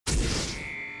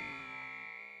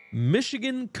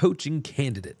Michigan coaching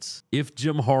candidates if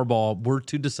Jim Harbaugh were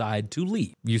to decide to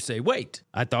leave. You say, wait,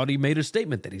 I thought he made a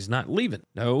statement that he's not leaving.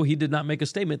 No, he did not make a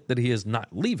statement that he is not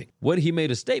leaving. What he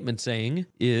made a statement saying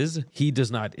is he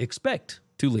does not expect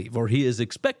to leave, or he is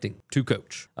expecting to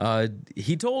coach.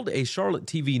 He told a Charlotte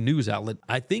TV news outlet,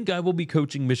 I think I will be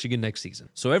coaching Michigan next season.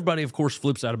 So everybody, of course,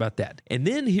 flips out about that. And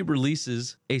then he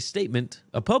releases a statement,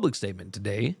 a public statement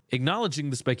today, acknowledging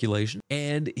the speculation.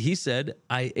 And he said,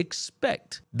 I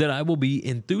expect that I will be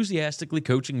enthusiastically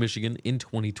coaching Michigan in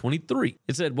 2023.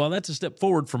 It said, while that's a step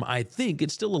forward from I think,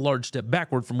 it's still a large step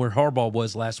backward from where Harbaugh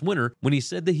was last winter when he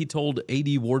said that he told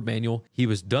AD Ward Manuel he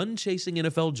was done chasing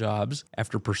NFL jobs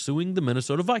after pursuing the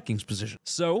Minnesota Vikings position.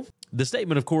 So the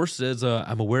statement, of course, says,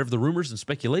 I'm aware of the rumors and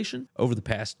speculation over the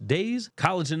past days.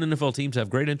 College and NFL teams have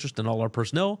great interest in all our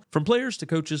personnel, from players to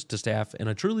coaches to staff, and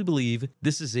I truly believe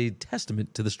this is a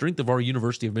testament to the strength of our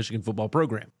University of Michigan football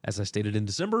program. As I stated in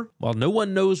December, while no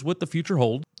one knows what the future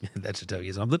holds, that should tell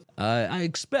you something, I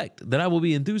expect that I will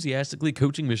be enthusiastically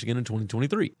coaching Michigan in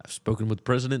 2023. I've spoken with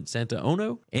President Santa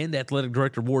Ono and Athletic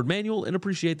Director Ward Manuel and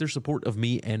appreciate their support of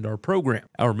me and our program.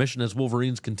 Our mission as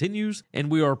Wolverines continues,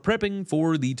 and we are prepping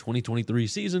for the 2023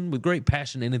 season with great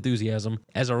passion and enthusiasm.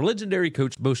 As our legendary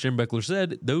coach Bo Schembechler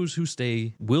said, those who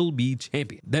stay will be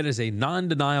champions. That is a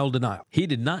non-denial denial. He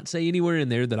did not say anywhere in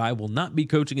there that I will not be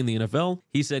coaching in the NFL.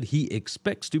 He said he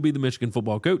expects to be the Michigan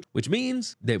football coach, which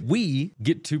means that we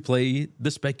get to play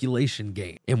the speculation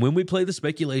game. And when we play the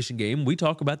speculation game, we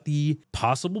talk about the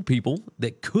possible people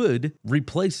that could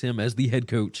replace him as the head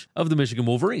coach of the Michigan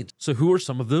Wolverines. So who are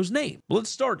some of those names? Well, let's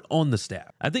start on the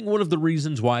staff. I think one of the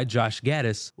reasons why Josh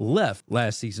Gaddis left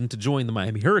last season to join the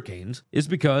Miami Hurricanes is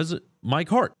because Mike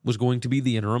Hart was going to be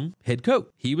the interim head coach.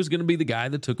 He was going to be the guy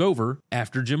that took over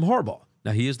after Jim Harbaugh.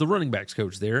 Now, he is the running backs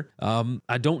coach there.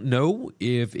 I don't know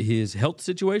if his health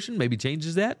situation maybe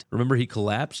changes that. Remember, he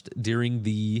collapsed during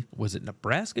was it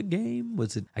Nebraska game?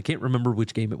 I can't remember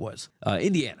which game it was.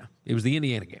 Indiana. It was the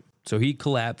Indiana game. So he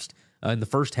collapsed in the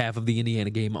first half of the Indiana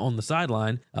game on the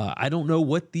sideline. I don't know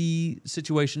what the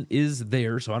situation is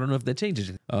there, so I don't know if that changes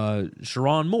it.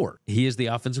 Sharon Moore, he is the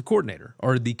offensive coordinator,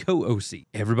 or the co-OC.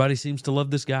 Everybody seems to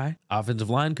love this guy. Offensive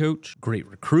line coach, great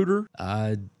recruiter.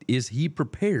 Is he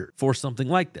prepared for something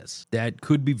like this? That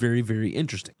could be very, very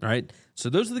interesting, all right? So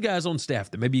those are the guys on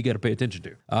staff that maybe you got to pay attention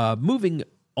to. Moving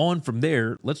on from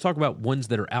there, let's talk about ones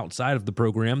that are outside of the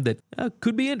program that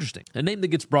could be interesting. A name that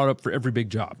gets brought up for every big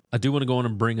job. I do want to go on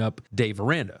and bring up Dave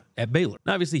Aranda at Baylor.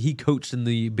 Now, obviously, he coached in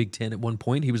the Big Ten at one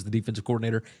point. He was the defensive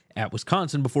coordinator at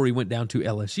Wisconsin before he went down to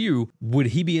LSU. Would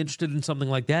he be interested in something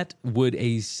like that? Would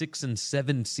a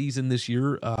 6-7 season this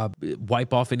year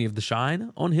wipe off any of the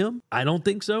shine on him? I don't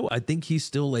think so. I think he's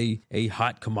still a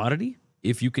hot commodity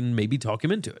if you can maybe talk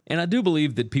him into it. And I do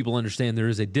believe that people understand there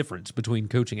is a difference between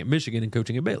coaching at Michigan and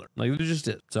coaching at Baylor. Like, there just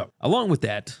is. So, along with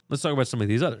that, let's talk about some of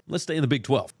these others. Let's stay in the Big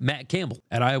 12. Matt Campbell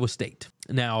at Iowa State.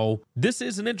 Now, this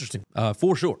is an interesting,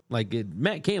 for sure.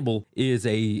 Matt Campbell is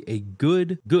a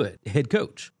good head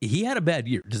coach. He had a bad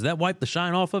year. Does that wipe the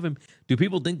shine off of him? Do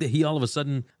people think that he all of a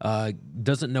sudden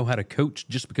doesn't know how to coach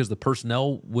just because the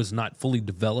personnel was not fully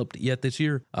developed yet this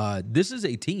year? This is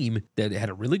a team that had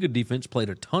a really good defense, played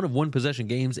a ton of one-possession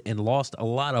games, and lost a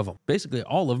lot of them. Basically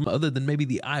all of them, other than maybe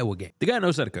the Iowa game. The guy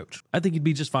knows how to coach. I think he'd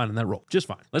be just fine in that role. Just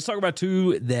fine. Let's talk about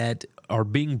two that are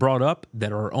being brought up,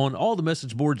 that are on all the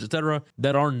message boards, etc.,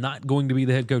 that are not going to be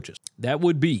the head coaches. That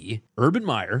would be Urban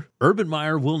Meyer. Urban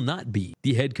Meyer will not be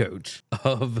the head coach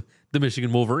of the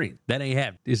Michigan Wolverines. That ain't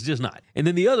happening. It's just not. And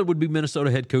then the other would be Minnesota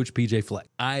head coach PJ Fleck.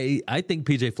 I think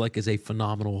PJ Fleck is a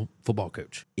phenomenal football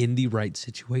coach in the right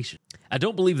situation. I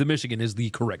don't believe that Michigan is the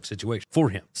correct situation for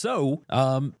him. So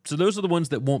those are the ones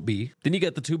that won't be. Then you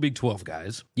got the two Big 12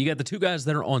 guys. You got the two guys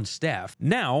that are on staff.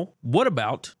 Now, what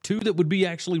about two that would be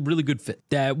actually really good fit?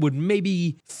 That would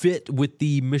maybe fit with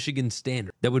the Michigan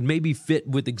standard. That would maybe fit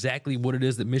with exactly what it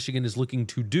is that Michigan is looking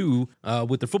to do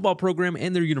with their football program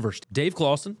and their university. Dave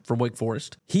Clawson from Wake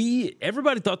Forest.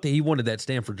 Everybody thought that he wanted that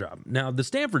Stanford job. Now, the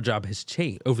Stanford job has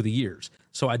changed over the years.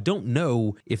 So I don't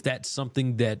know if that's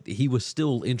something that he was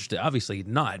still interested. Obviously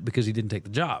not, because he didn't take the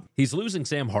job. He's losing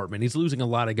Sam Hartman. He's losing a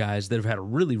lot of guys that have had a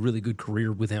really, really good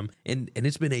career with him. And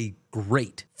it's been a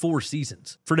great 4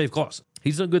 seasons for Dave Clawson.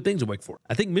 He's done good things at Wake Forest.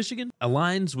 I think Michigan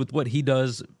aligns with what he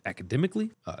does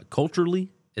academically,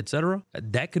 culturally, etc.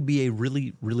 That could be a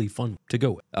really, really fun to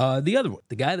go with. The other one,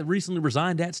 the guy that recently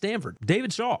resigned at Stanford,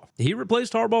 David Shaw. He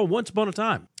replaced Harbaugh once upon a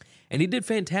time, and he did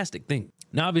fantastic things.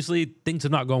 Now, obviously, things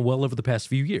have not gone well over the past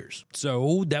few years.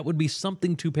 So that would be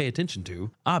something to pay attention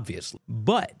to, obviously.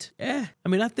 But,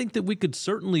 I think that we could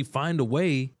certainly find a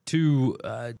way to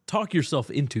talk yourself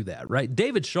into that, right?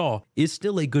 David Shaw is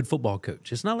still a good football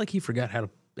coach. It's not like he forgot how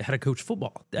to coach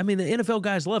football. I mean, the NFL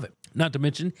guys love him. Not to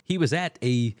mention, he was at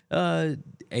a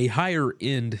higher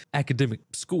end academic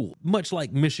school, much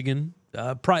like Michigan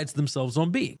prides themselves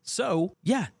on being. So,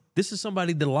 yeah, this is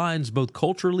somebody that aligns both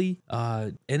culturally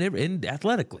and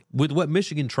athletically with what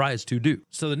Michigan tries to do.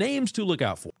 So the names to look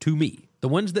out for, to me, the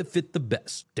ones that fit the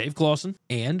best, Dave Clawson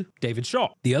and David Shaw.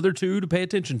 The other two to pay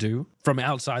attention to from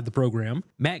outside the program,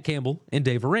 Matt Campbell and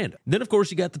Dave Aranda. Then, of course,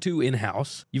 you got the two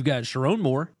in-house. You've got Sharon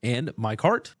Moore and Mike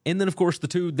Hart. And then, of course, the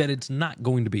two that it's not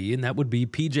going to be, and that would be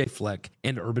PJ Fleck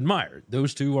and Urban Meyer.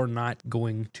 Those two are not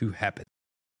going to happen.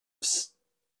 Psst.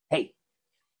 Hey,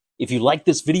 if you like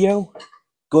this video,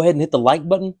 go ahead and hit the like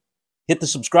button, hit the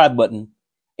subscribe button,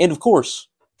 and, of course,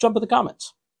 jump in the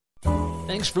comments.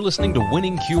 Thanks for listening to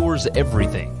Winning Cures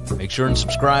Everything. Make sure and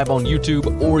subscribe on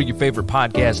YouTube or your favorite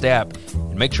podcast app,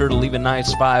 and make sure to leave a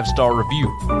nice 5-star review.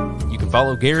 You can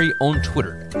follow Gary on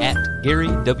Twitter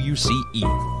 @GaryWCE,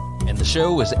 and the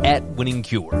show is @Winning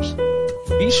Cures.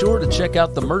 Be sure to check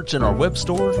out the merch in our web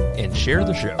store and share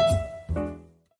the show.